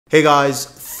Hey guys,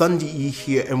 Thunder E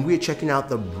here, and we're checking out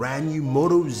the brand new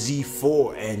Moto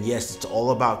Z4, and yes, it's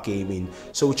all about gaming,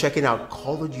 so we're checking out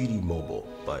Call of Duty Mobile.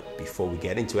 But before we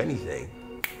get into anything,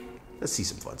 let's see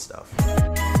some fun stuff.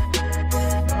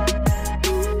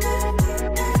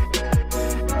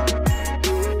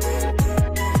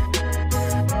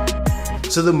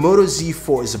 So the Moto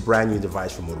Z4 is a brand new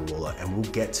device from Motorola, and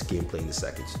we'll get to gameplay in a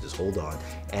second, so just hold on.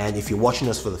 And if you're watching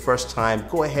us for the first time,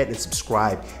 go ahead and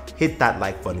subscribe, hit that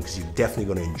like button because you're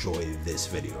definitely going to enjoy this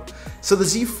video. So the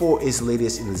Z4 is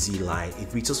latest in the Z line.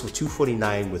 It retails for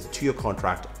 $249 with a 2-year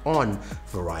contract on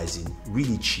Verizon,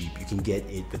 really cheap. You can get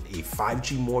it with a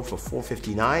 5G mode for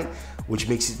 $459, which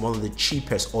makes it one of the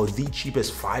cheapest or the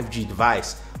cheapest 5G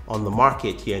device on the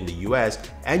market here in the US,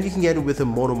 and you can get it with a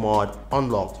Moto mod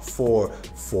unlocked for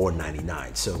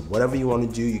 $499. So whatever you want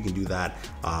to do, you can do that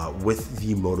with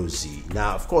the Moto Z.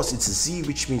 Now, of course, it's a Z,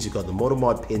 which means you've got the Moto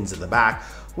mod pins at the back,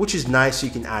 which is nice, so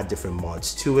you can add different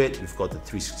mods to it. We've got the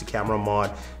 360 camera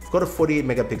mod. We've got a 48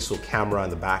 megapixel camera on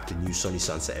the back, the new Sony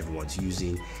Sunset everyone's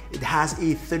using. It has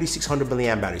a 3600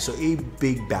 milliamp battery, so a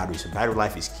big battery. So battery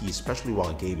life is key, especially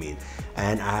while gaming.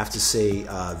 And I have to say,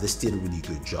 this did a really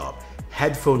good job.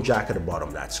 Headphone jack at the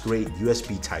bottom, that's great.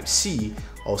 USB Type-C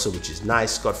also, which is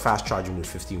nice. Got fast charging with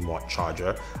 15-watt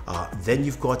charger. Then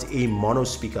you've got a mono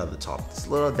speaker at the top. It's a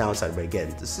little downside, but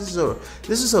again, this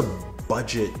is a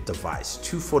budget device,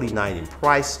 $249 in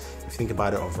price. If you think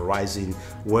about it, on Verizon,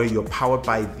 where you're powered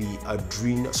by the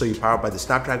Adreno, so you're powered by the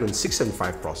Snapdragon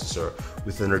 675 processor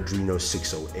with an Adreno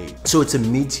 608. So it's a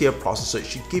mid-tier processor. It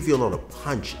should give you a lot of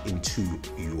punch into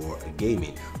your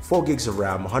gaming. 4 gigs of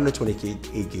RAM, 128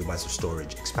 gigabytes of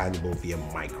storage, expandable via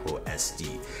micro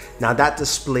SD. Now that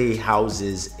display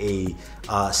houses a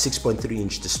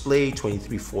 6.3-inch display,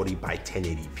 2340 by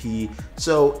 1080p.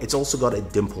 So it's also got a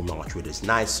dimple notch, which is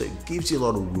nice. So it gives you a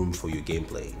lot of room for your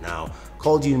gameplay. Now,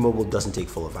 Call of Duty Mobile doesn't take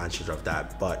full advantage of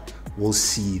that, but we'll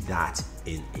see that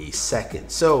in a second.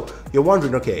 So you're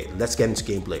wondering, okay, let's get into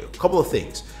gameplay. A couple of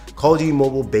things. Call of Duty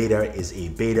Mobile beta is a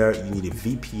beta. You need a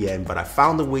VPN, but I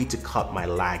found a way to cut my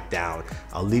lag down.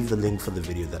 I'll leave the link for the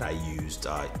video that I used.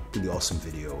 Really awesome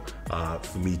video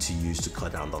for me to use to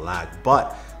cut down the lag.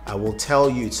 But I will tell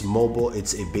you, it's mobile,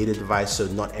 it's a beta device, so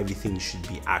not everything should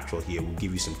be actual here. We'll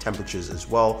give you some temperatures as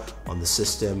well on the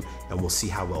system, and we'll see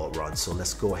how well it runs. So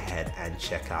let's go ahead and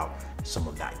check out some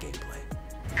of that gameplay.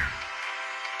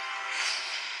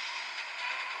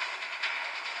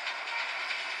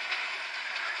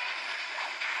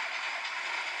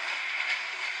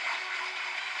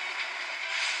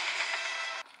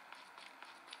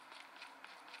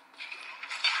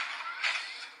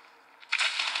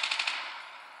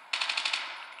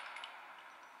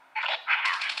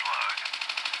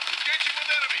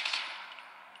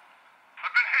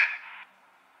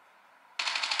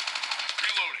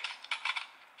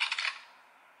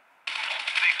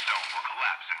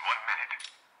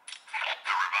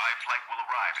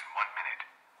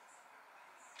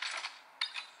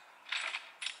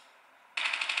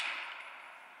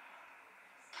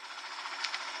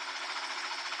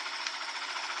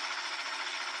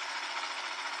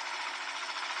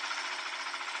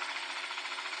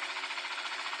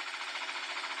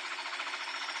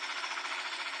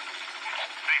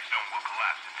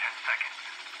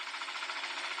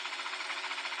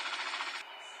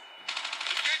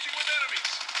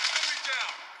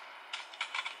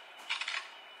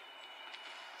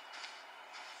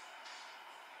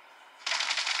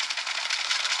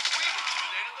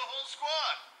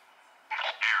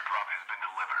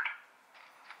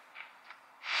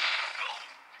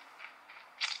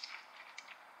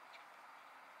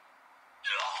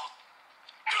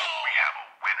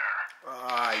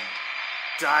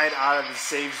 Died out of the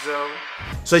safe zone.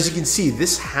 So as you can see,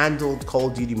 this handled Call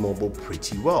of Duty Mobile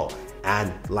pretty well,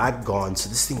 and lag gone, so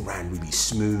this thing ran really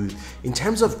smooth. In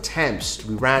terms of temps,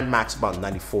 we ran max about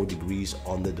 94 degrees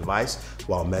on the device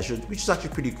while measured, which is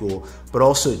actually pretty cool. But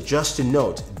also, just to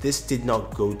note, this did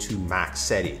not go to max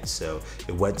settings, so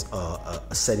it went a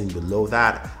setting below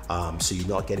that, so you're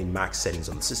not getting max settings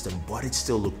on the system, but it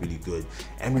still looked really good.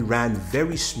 And we ran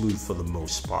very smooth for the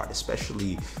most part,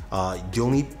 especially the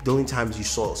only times you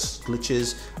saw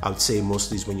glitches, I would say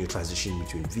mostly is when you're transitioning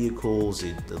between vehicles.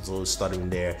 There's a little stuttering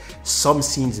there. Some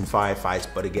scenes in firefights,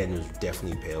 but again, it was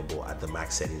definitely payable at the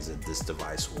max settings that this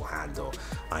device will handle.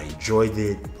 I enjoyed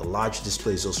it. The large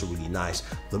display is also really nice,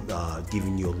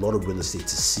 giving you a lot of real estate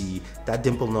to see. That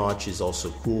dimple notch is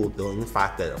also cool, though in the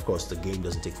fact that, of course, the game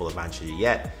doesn't take full advantage of it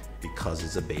yet. because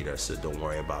it's a beta, so don't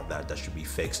worry about that. That should be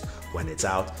fixed when it's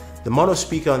out. The Moto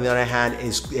speaker, on the other hand,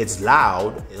 it's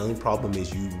loud. The only problem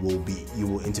is you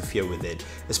will interfere with it,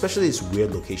 especially its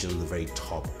weird location on the very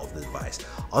top of the device.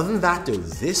 Other than that though,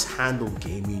 this handled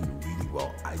gaming really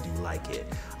well. I do like it.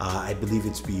 I believe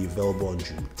it's be available on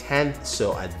June 10th,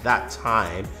 so at that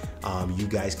time you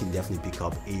guys can definitely pick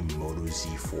up a Moto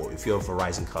Z4. If you're a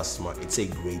Verizon customer, it's a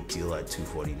great deal at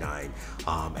 $249,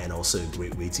 and also a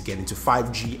great way to get into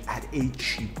 5G at a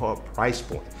cheaper price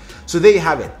point. So there you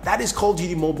have it. That is Call of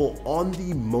Duty Mobile on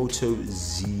the Moto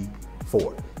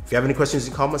Z4. If you have any questions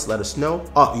in comments, let us know.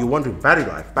 Oh, you're wondering battery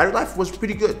life. Battery life was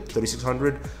pretty good.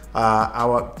 3600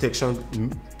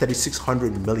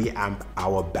 milliamp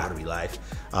hour battery life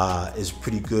is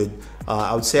pretty good.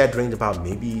 I would say I drained about,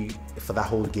 maybe for that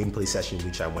whole gameplay session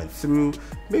which I went through,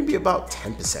 maybe about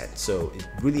 10%. So it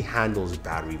really handles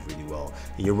battery really well.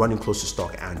 And you're running close to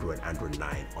stock Android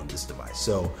 9 on this device.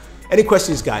 So any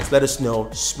questions, guys, let us know.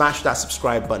 Smash that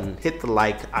subscribe button, hit the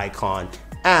like icon,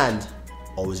 and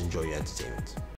always enjoy your entertainment.